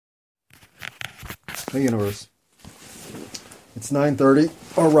Hey, universe. It's 9:30,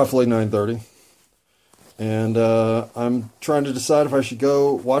 or roughly 9:30, and I'm trying to decide if I should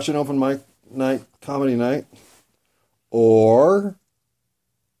go watch an open mic night, comedy night, or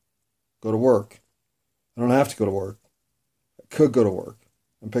go to work. I don't have to go to work. I could go to work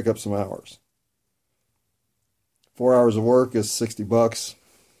and pick up some hours. 4 hours of work is $60.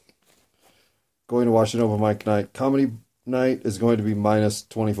 Going to watch an open mic night, comedy night is going to be minus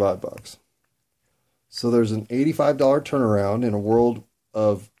 $25. So there's an $85 turnaround in a world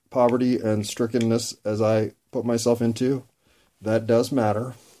of poverty and strickenness as I put myself into. That does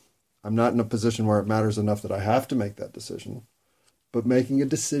matter. I'm not in a position where it matters enough that I have to make that decision. But making a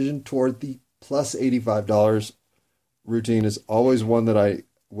decision toward the plus $85 routine is always one that I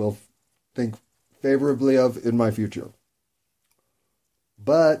will think favorably of in my future.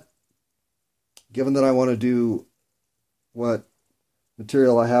 But given that I want to do what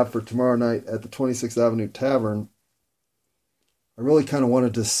material I have for tomorrow night at the 26th Avenue Tavern, I really kind of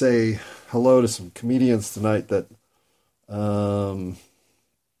wanted to say hello to some comedians tonight that,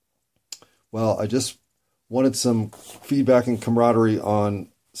 I just wanted some feedback and camaraderie on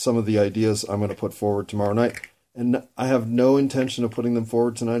some of the ideas I'm going to put forward tomorrow night. And I have no intention of putting them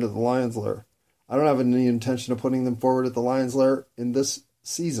forward tonight at the Lion's Lair. I don't have any intention of putting them forward at the Lion's Lair in this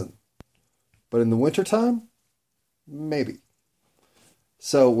season. But in the wintertime, maybe.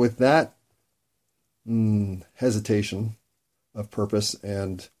 So with that hesitation of purpose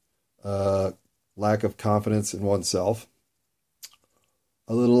and lack of confidence in oneself,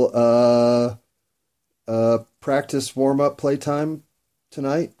 a little practice warm-up playtime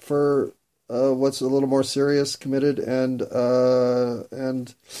tonight for what's a little more serious, committed, and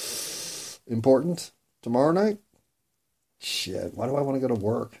important tomorrow night. Shit, why do I want to go to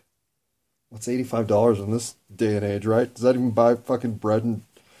work? What's $85 in this day and age, right? Does that even buy fucking bread and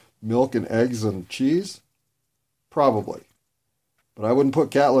milk and eggs and cheese? Probably. But I wouldn't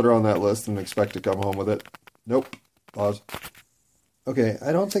put cat litter on that list and expect to come home with it. Nope. Pause. Okay,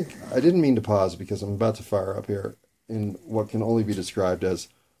 I didn't mean to pause because I'm about to fire up here in what can only be described as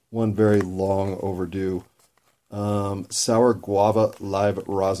one very long overdue sour guava live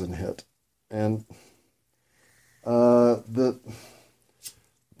rosin hit. And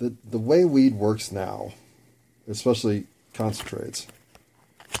the way weed works now, especially concentrates,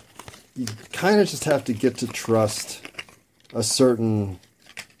 you kind of just have to get to trust a certain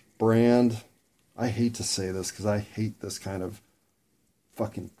brand. I hate to say this because I hate this kind of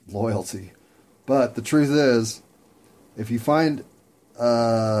fucking loyalty. But the truth is, if you find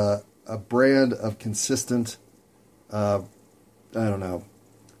a brand of consistent,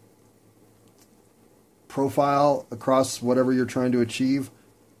 profile across whatever you're trying to achieve,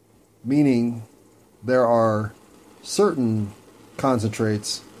 meaning there are certain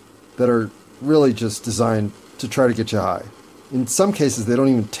concentrates that are really just designed to try to get you high. In some cases, they don't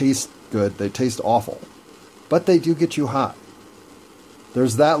even taste good. They taste awful. But they do get you high.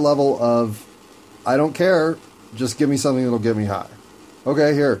 There's that level of, I don't care, just give me something that'll get me high.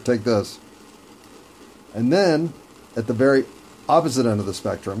 Okay, here, take this. And then, at the very opposite end of the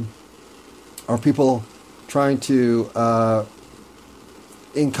spectrum, are people trying to,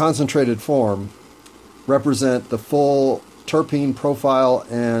 in concentrated form, represent the full terpene profile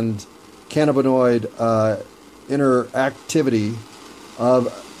and cannabinoid interactivity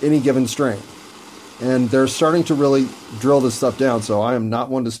of any given strain. And they're starting to really drill this stuff down, so I am not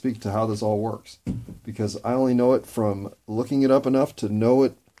one to speak to how this all works, because I only know it from looking it up enough to know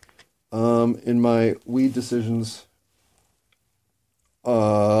it in my weed decisions.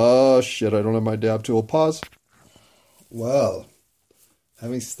 Shit, I don't have my dab tool. Pause. Well,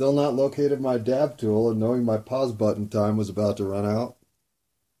 having still not located my dab tool and knowing my pause button time was about to run out.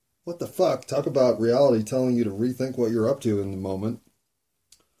 What the fuck? Talk about reality telling you to rethink what you're up to in the moment.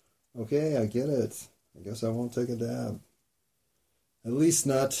 Okay, I get it. I guess I won't take a dab. At least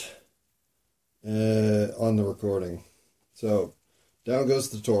not on the recording. So, down goes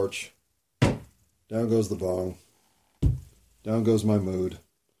the torch. Down goes the bong. Down goes my mood.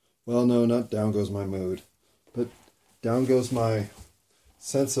 Well, no, not down goes my mood. But down goes my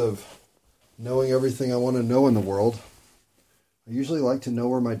sense of knowing everything I want to know in the world. I usually like to know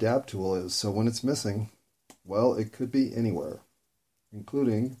where my dab tool is, so when it's missing, well, it could be anywhere,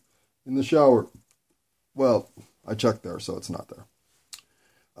 including in the shower. Well, I checked there, so it's not there.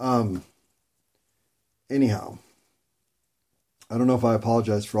 Anyhow, I don't know if I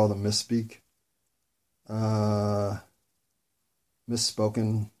apologize for all the misspeak,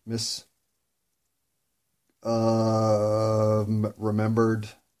 misspoken, remembered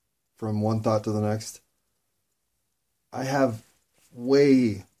from one thought to the next. I have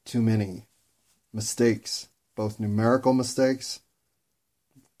way too many mistakes, both numerical mistakes,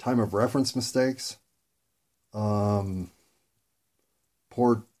 time of reference mistakes, poor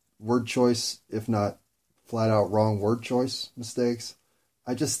word choice, if not flat out wrong word choice mistakes.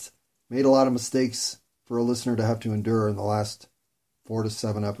 I just made a lot of mistakes for a listener to have to endure in the last 4 to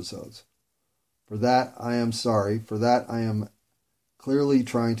 7 episodes. For that, I am sorry. For that, I am clearly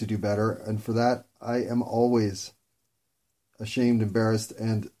trying to do better. And for that, I am always ashamed, embarrassed,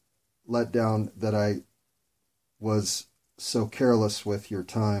 and let down that I was so careless with your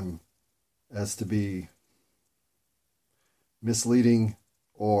time as to be misleading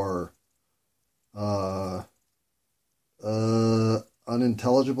or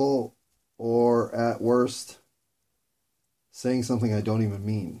unintelligible, or at worst, saying something I don't even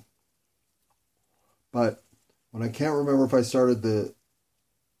mean. But when I can't remember if I started the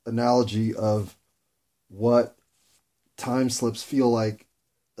analogy of what time slips feel like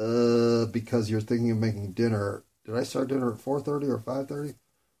because you're thinking of making dinner. Did I start dinner at 4:30 or 5:30?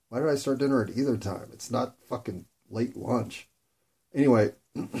 Why did I start dinner at either time? It's not fucking late lunch. Anyway,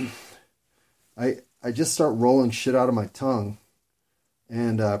 I just start rolling shit out of my tongue,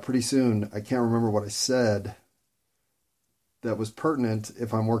 and pretty soon I can't remember what I said that was pertinent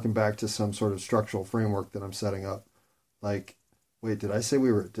if I'm working back to some sort of structural framework that I'm setting up. Like, wait, did I say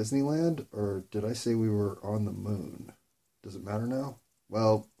we were at Disneyland, or did I say we were on the moon? Does it matter now?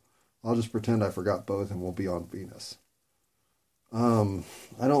 Well, I'll just pretend I forgot both and we'll be on Venus. I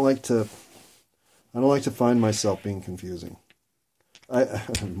don't like to find myself being confusing. I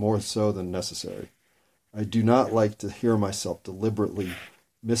more so than necessary. I do not like to hear myself deliberately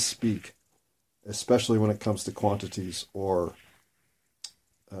misspeak, especially when it comes to quantities or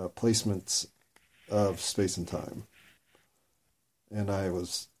placements of space and time. And I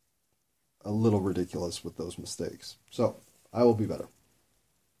was a little ridiculous with those mistakes. So I will be better.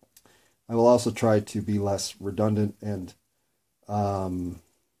 I will also try to be less redundant and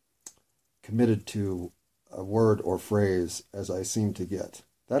committed to a word or phrase as I seem to get.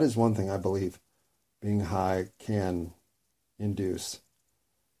 That is one thing I believe being high can induce,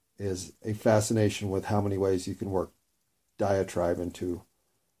 is a fascination with how many ways you can work diatribe into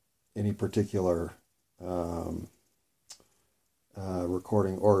any particular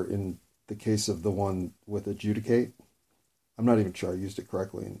recording, or in the case of the one with adjudicate. I'm not even sure I used it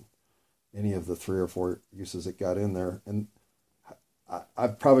correctly in any of the 3 or 4 uses it got in there. And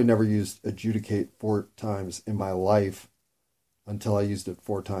I've probably never used adjudicate 4 times in my life until I used it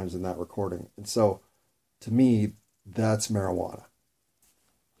 4 times in that recording. And so, to me, that's marijuana.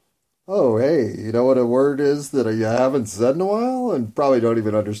 Oh, hey, you know what a word is that you haven't said in a while and probably don't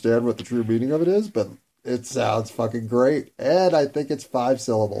even understand what the true meaning of it is, but it sounds fucking great. And I think it's 5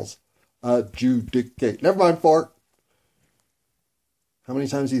 syllables. Adjudicate. Never mind, 4. How many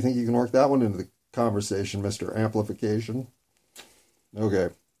times do you think you can work that one into the conversation, Mr. Amplification? Okay.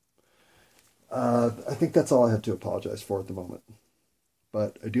 I think that's all I have to apologize for at the moment.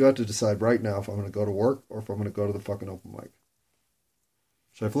 But I do have to decide right now if I'm going to go to work or if I'm going to go to the fucking open mic.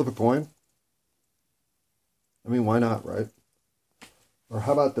 Should I flip a coin? I mean, why not, right? Or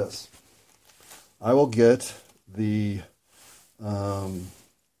how about this? I will get the... No,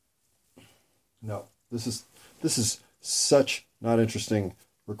 this is such not interesting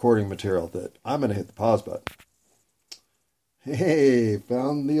recording material that I'm going to hit the pause button. Hey,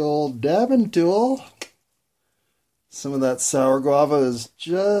 found the old dabbing tool. Some of that sour guava is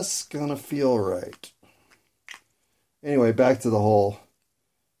just going to feel right. Anyway, back to the whole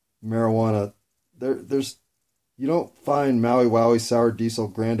marijuana. There's you don't find Maui Wowie, Sour Diesel,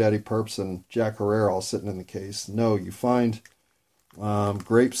 Granddaddy Perps, and Jack Herrera all sitting in the case. No, you find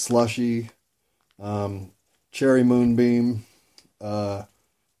grape slushy, cherry moonbeam,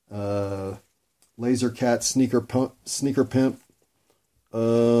 laser cat sneaker pimp,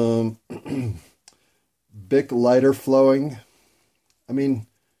 Bic lighter flowing. I mean,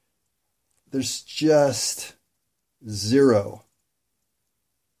 there's just zero.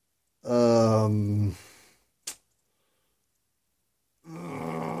 God,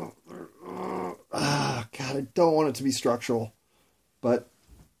 I don't want it to be structural, but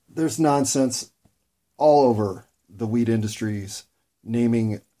there's nonsense all over the weed industry's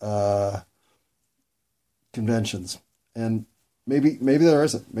naming conventions. And maybe there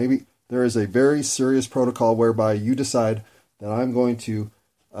isn't. Maybe there is a very serious protocol whereby you decide that I'm going to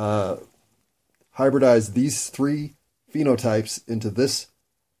hybridize these 3 phenotypes into this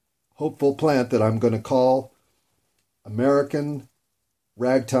hopeful plant that I'm going to call American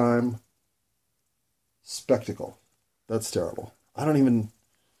Ragtime Spectacle. That's terrible. I don't even...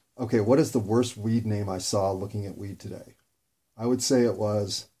 Okay, what is the worst weed name I saw looking at weed today? I would say it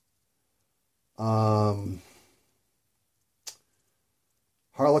was... Um,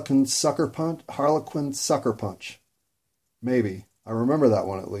 Harlequin Sucker Punch. Maybe. I remember that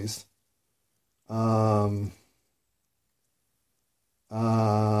one at least. Um,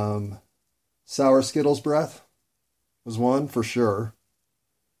 Sour Skittles Breath was one for sure.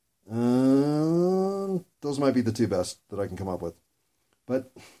 Those might be the two best that I can come up with.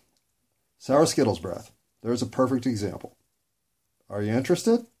 But Sour Skittles Breath, there's a perfect example. Are you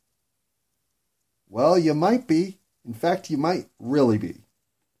interested? Well, you might be. In fact, you might really be.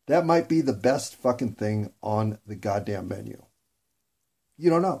 That might be the best fucking thing on the goddamn menu. You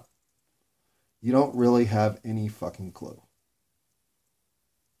don't know. You don't really have any fucking clue.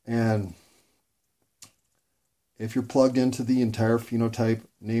 And if you're plugged into the entire phenotype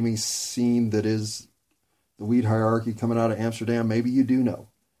naming scene that is the weed hierarchy coming out of Amsterdam, maybe you do know.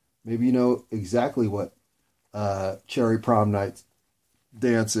 Maybe you know exactly what Cherry Prom Night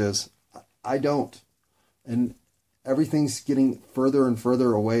dance is. I don't. And everything's getting further and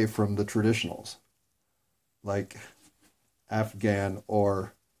further away from the traditionals. Like Afghan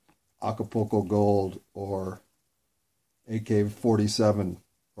or Acapulco Gold or AK-47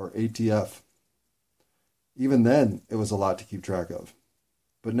 or ATF. Even then, it was a lot to keep track of.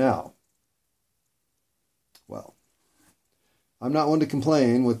 But now, well, I'm not one to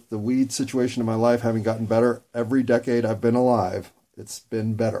complain with the weed situation in my life having gotten better. Every decade I've been alive, it's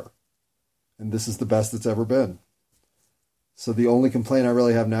been better. And this is the best it's ever been. So the only complaint I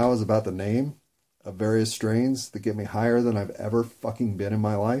really have now is about the name of various strains that get me higher than I've ever fucking been in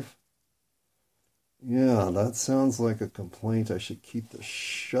my life. Yeah, that sounds like a complaint I should keep the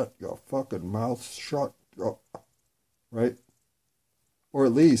shut your fucking mouth shut. Right? Or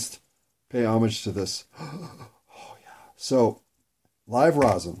at least pay homage to this. Oh, yeah. So, live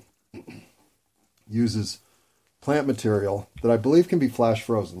rosin uses plant material that I believe can be flash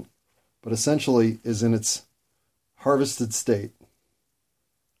frozen, but essentially is in its harvested state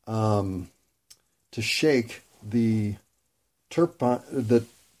to shake the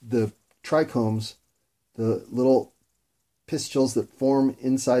the trichomes, the little pistils that form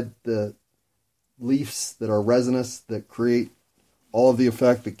inside the leaves that are resinous that create all of the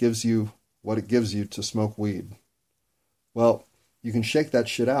effect that gives you what it gives you to smoke weed. Well, you can shake that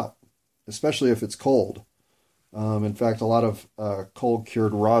shit out, especially if it's cold. In fact, a lot of cold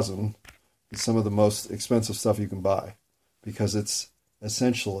cured rosin is some of the most expensive stuff you can buy because it's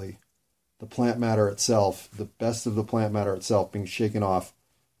essentially the plant matter itself, the best of the plant matter itself being shaken off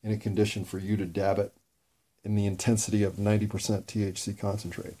in a condition for you to dab it in the intensity of 90% THC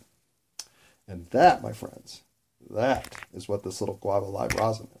concentrate. And that, my friends, that is what this little guava live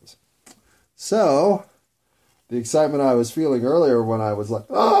rosin is. So, the excitement I was feeling earlier when I was like,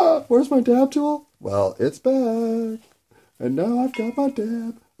 where's my dab tool? Well, it's back. And now I've got my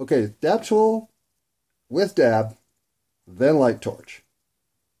dab. Okay, dab tool with dab, then light torch.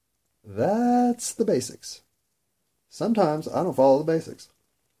 That's the basics. Sometimes I don't follow the basics.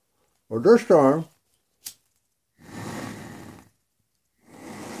 Or this time,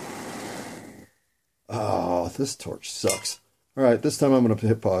 oh, this torch sucks. All right, this time I'm going to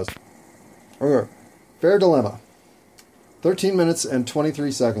hit pause. Okay, fair dilemma. 13 minutes and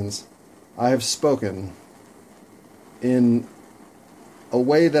 23 seconds. I have spoken in a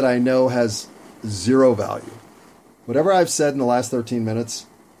way that I know has zero value. Whatever I've said in the last 13 minutes,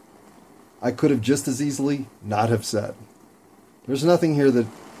 I could have just as easily not have said. There's nothing here that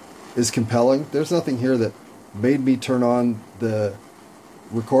is compelling. There's nothing here that made me turn on the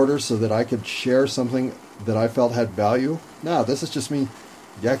recorder so that I could share something that I felt had value. No, this is just me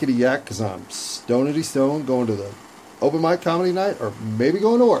yakety yak because I'm stonedy stone going to the open mic comedy night or maybe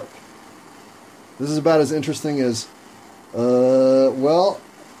going to work. This is about as interesting as, well,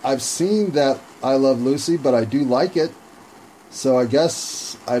 I've seen that I Love Lucy, but I do like it. So I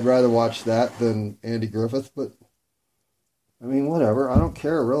guess I'd rather watch that than Andy Griffith, but I mean, whatever. I don't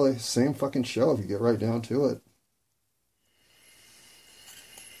care, really. Same fucking show if you get right down to it.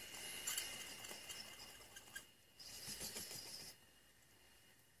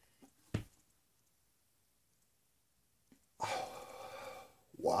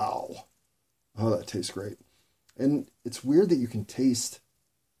 Wow. Oh, that tastes great. And it's weird that you can taste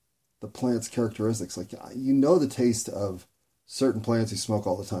the plant's characteristics. Like, you know the taste of certain plants you smoke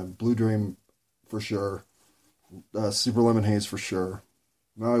all the time. Blue Dream, for sure. Super Lemon Haze, for sure.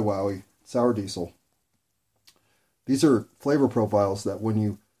 Maui Wowie. Sour Diesel. These are flavor profiles that when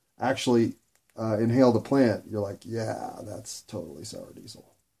you actually inhale the plant, you're like, yeah, that's totally Sour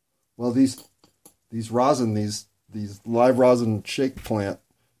Diesel. Well, these rosin, these live rosin shake plant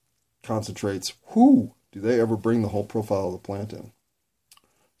concentrates, whoo, do they ever bring the whole profile of the plant in.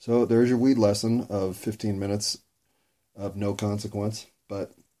 So there's your weed lesson of 15 minutes of no consequence.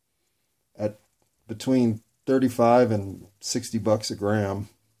 But at between 35 and $60 a gram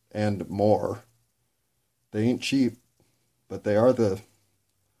and more, they ain't cheap, but they are the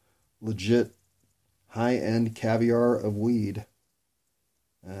legit high-end caviar of weed.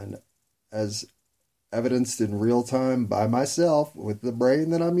 And as evidenced in real time by myself with the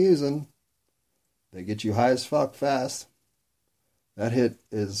brain that I'm using, they get you high as fuck fast. That hit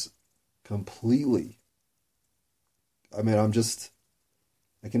is completely, I mean,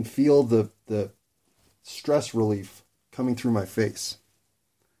 I can feel the stress relief coming through my face,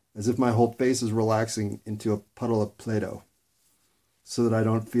 as if my whole face is relaxing into a puddle of Play-Doh, so that I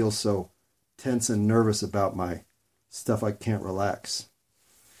don't feel so tense and nervous about my stuff I can't relax.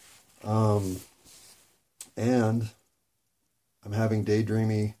 And I'm having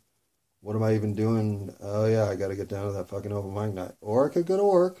daydreamy, what am I even doing? Oh yeah, I got to get down to that fucking open mic night. Or I could go to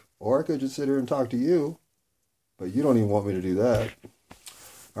work, or I could just sit here and talk to you, but you don't even want me to do that.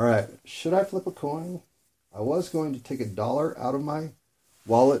 All right, should I flip a coin? I was going to take $1 out of my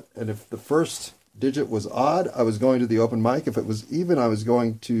wallet, and if the first digit was odd, I was going to the open mic. If it was even, I was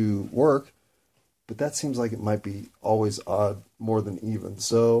going to work. But that seems like it might be always odd more than even.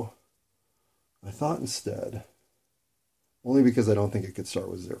 So I thought instead, only because I don't think it could start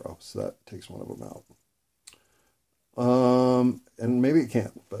with 0. So that takes one of them out. And maybe it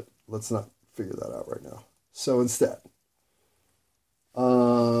can't, but let's not figure that out right now. So instead,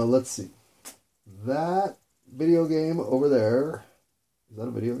 let's see. That video game over there, is that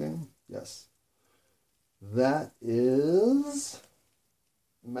a video game? Yes. That is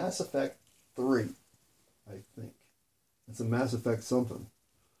Mass Effect 3, I think. It's a Mass Effect something.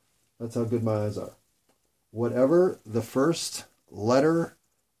 That's how good my eyes are. Whatever the first letter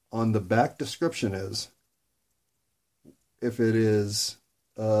on the back description is, if it is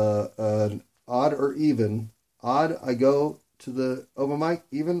an odd or even, odd, I go to the open mic,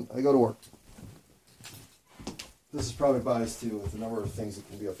 even, I go to work. This is probably biased too with the number of things that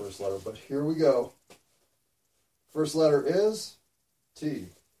can be a first letter, but here we go. First letter is T,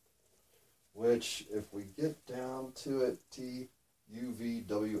 which, if we get down to it, T, U, V,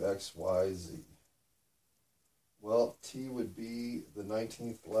 W, X, Y, Z. Well, T would be the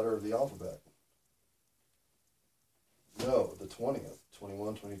 19th letter of the alphabet. No, the 20th.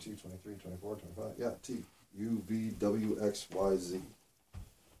 21, 22, 23, 24, 25. Yeah, T, U, V, W, X, Y, Z.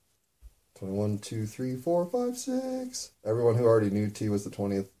 21, 2, 3, 4, 5, 6. Everyone who already knew T was the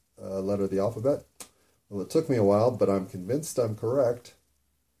 20th letter of the alphabet. Well, it took me a while, but I'm convinced I'm correct.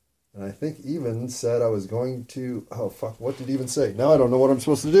 And I think even said I was going to... Oh, fuck, what did even say? Now I don't know what I'm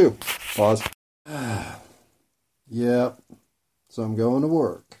supposed to do. Pause. Yeah, so I'm going to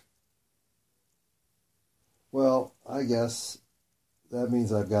work. Well, I guess that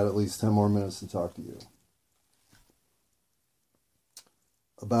means I've got at least 10 more minutes to talk to you.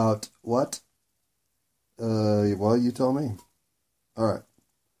 About what? Well, you tell me. All right.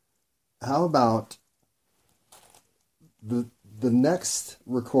 How about the next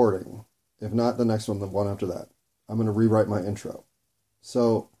recording, if not the next one, the one after that, I'm going to rewrite my intro.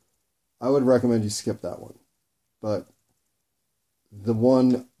 So I would recommend you skip that one. But the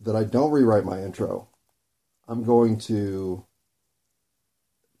one that I don't rewrite my intro, I'm going to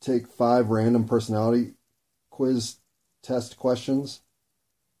take 5 random personality quiz test questions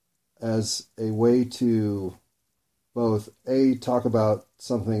as a way to both A, talk about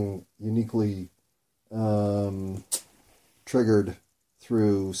something uniquely triggered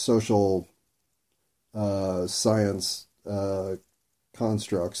through social science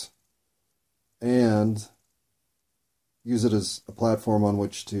constructs, and use it as a platform on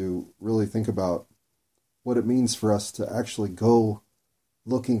which to really think about what it means for us to actually go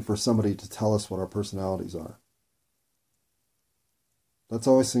looking for somebody to tell us what our personalities are. That's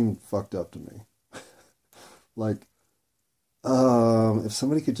always seemed fucked up to me. Like, if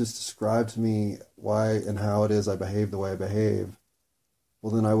somebody could just describe to me why and how it is I behave the way I behave,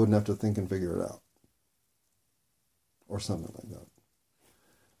 well, then I wouldn't have to think and figure it out. Or something like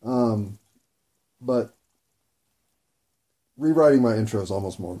that. But rewriting my intro is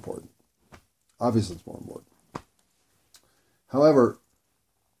almost more important. Obviously, it's more important. However,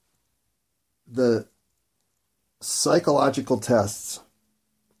 the psychological tests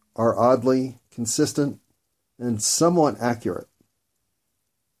are oddly consistent and somewhat accurate.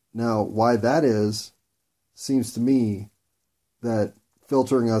 Now, why that is, seems to me that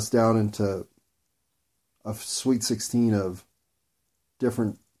filtering us down into a sweet 16 of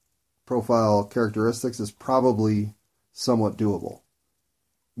different profile characteristics is probably somewhat doable.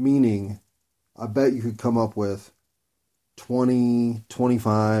 Meaning, I bet you could come up with 20,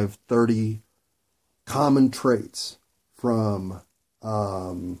 25, 30 common traits from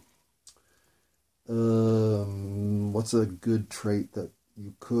what's a good trait that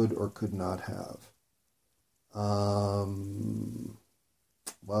you could or could not have?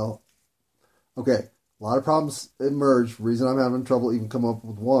 Well, okay. A lot of problems emerge. The reason I'm having trouble even coming up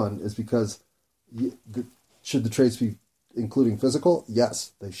with one is because should the traits be including physical?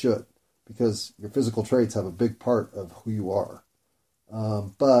 Yes, they should. Because your physical traits have a big part of who you are.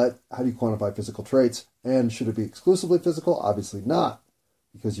 But how do you quantify physical traits? And should it be exclusively physical? Obviously not.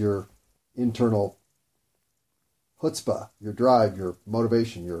 Because your internal chutzpah, your drive, your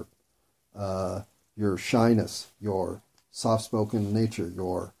motivation, your shyness, your soft-spoken nature,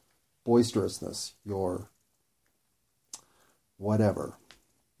 your boisterousness, your whatever.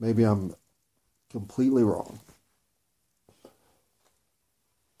 Maybe I'm completely wrong.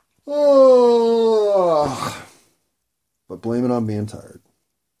 Oh, but blame it on being tired.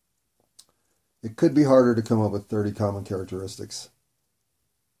 It could be harder to come up with 30 common characteristics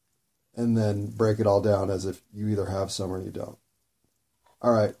and then break it all down as if you either have some or you don't.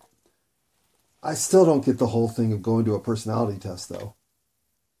 All right. I still don't get the whole thing of going to a personality test, though.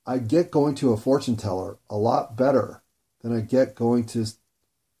 I get going to a fortune teller a lot better than I get going to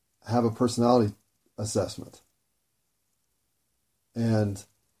have a personality assessment. And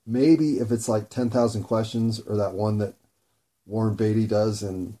maybe if it's like 10,000 questions or that one that Warren Beatty does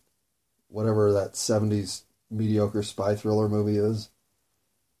in whatever that 70s mediocre spy thriller movie is.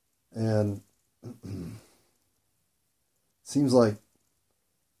 And it seems like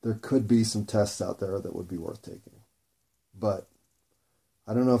there could be some tests out there that would be worth taking. But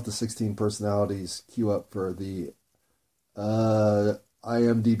I don't know if the 16 personalities queue up for the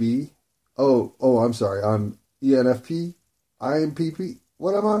IMDb. Oh, I'm sorry. I'm ENFP? IMPP?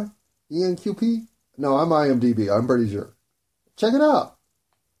 What am I? ENQP? No, I'm IMDb. I'm pretty sure. Check it out.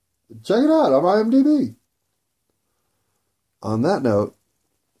 Check it out. I'm IMDb. On that note,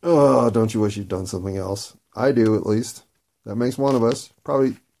 don't you wish you'd done something else? I do, at least. That makes one of us.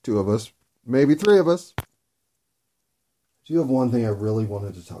 Probably two of us. Maybe three of us. Do you have one thing I really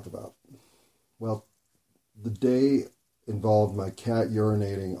wanted to talk about? Well, the day involved my cat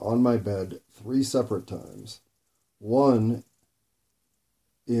urinating on my bed 3 separate times. One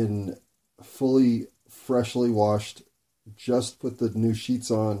in fully, freshly washed, just put the new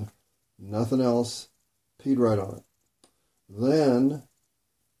sheets on, nothing else, peed right on it. Then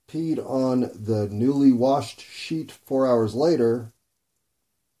peed on the newly washed sheet 4 hours later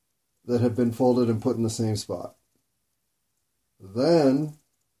that had been folded and put in the same spot. Then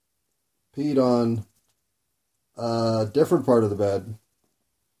peed on a different part of the bed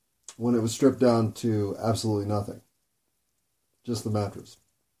when it was stripped down to absolutely nothing. Just the mattress.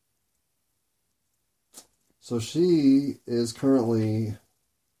 So she is currently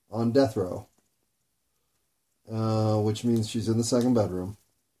on death row, which means she's in the second bedroom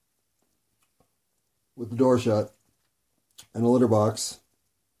with the door shut and a litter box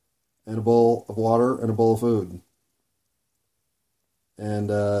and a bowl of water and a bowl of food.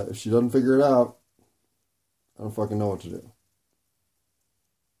 And if she doesn't figure it out, I don't fucking know what to do.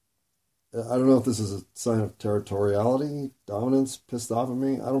 I don't know if this is a sign of territoriality, dominance, pissed off at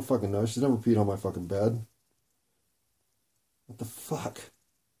me. I don't fucking know. She's never peed on my fucking bed. What the fuck?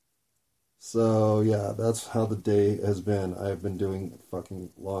 So, yeah, that's how the day has been. I have been doing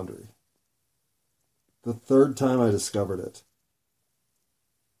fucking laundry. The third time I discovered it,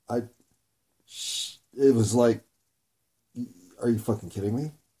 it was like, are you fucking kidding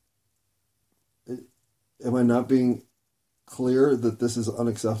me? Am I not being clear that this is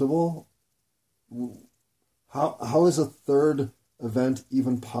unacceptable? How is a third event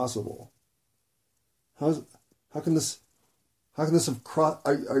even possible? How can this have crossed?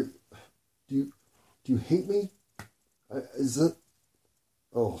 Do you hate me? Is it?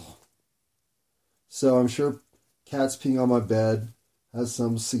 Oh. So I'm sure cats peeing on my bed has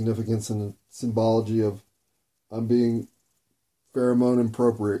some significance and symbology of I'm being pheromone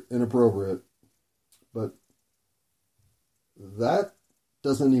inappropriate. But that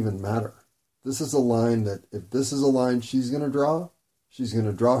doesn't even matter. This is a line that, if this is a line she's going to draw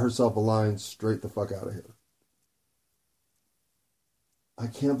herself a line straight the fuck out of here. I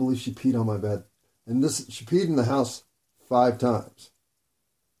can't believe she peed on my bed. And she peed in the house 5 times.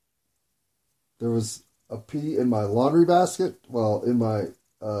 There was a pee in my laundry basket. Well, in my,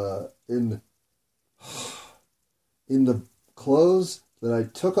 in the clothes that I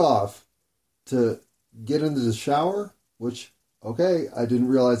took off to get into the shower, which, okay, I didn't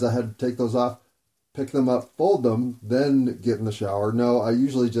realize I had to take those off, pick them up, fold them, then get in the shower. No, I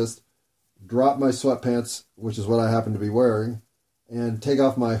usually just drop my sweatpants, which is what I happen to be wearing, and take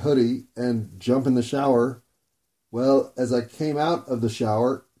off my hoodie and jump in the shower. Well, as I came out of the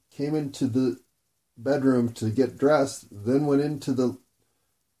shower, came into the bedroom to get dressed, then went into the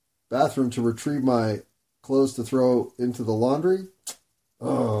bathroom to retrieve my clothes to throw into the laundry.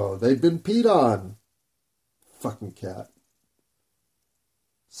 Oh, they'd been peed on. Fucking cat.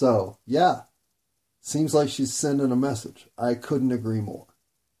 So, yeah. Seems like she's sending a message. I couldn't agree more.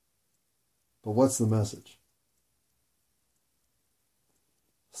 But what's the message?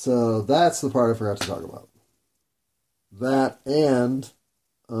 So that's the part I forgot to talk about. That and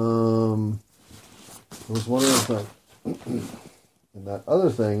there was one other thing. And that other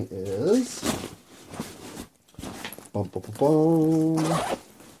thing is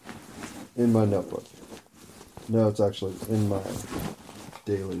in my notebook. No, it's actually in my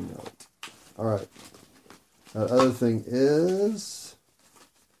daily note. All right. That other thing is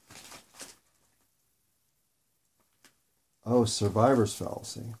survivor's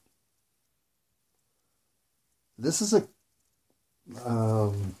fallacy. This is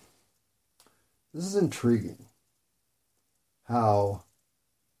intriguing. How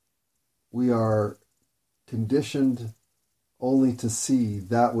we are conditioned only to see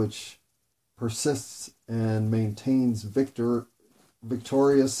that which persists and maintains victorious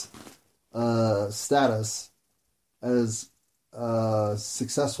status as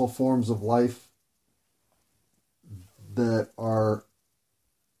successful forms of life that are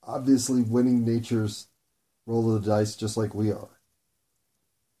obviously winning nature's roll of the dice just like we are.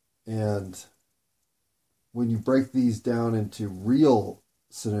 And when you break these down into real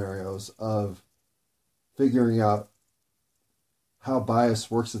scenarios of figuring out how bias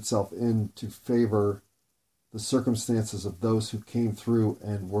works itself in to favor the circumstances of those who came through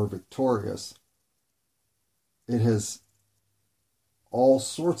and were victorious, it has all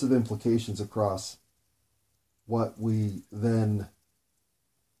sorts of implications across what we then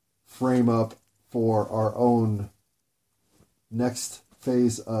frame up for our own next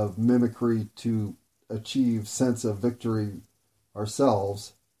phase of mimicry to achieve sense of victory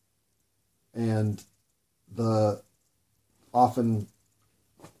ourselves, and the often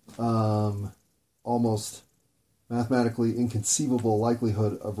almost mathematically inconceivable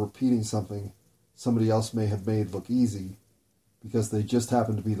likelihood of repeating something somebody else may have made look easy because they just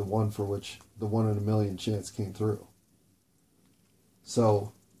happened to be the one for which the 1 in a million chance came through.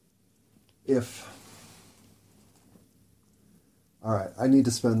 So, I need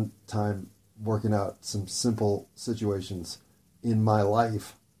to spend time working out some simple situations in my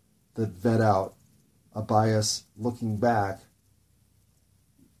life that vet out a bias looking back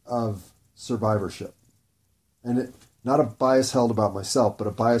of survivorship. And not a bias held about myself, but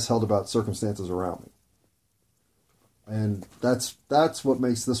a bias held about circumstances around me. And that's what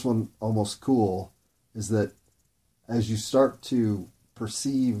makes this one almost cool, is that as you start to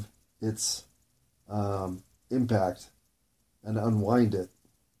perceive its impact and unwind it,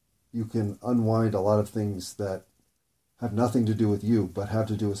 you can unwind a lot of things that have nothing to do with you, but have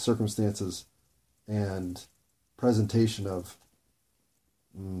to do with circumstances and presentation of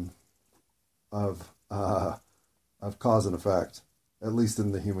cause and effect, at least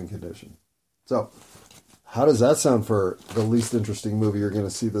in the human condition. So, how does that sound for the least interesting movie you're going to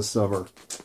see this summer?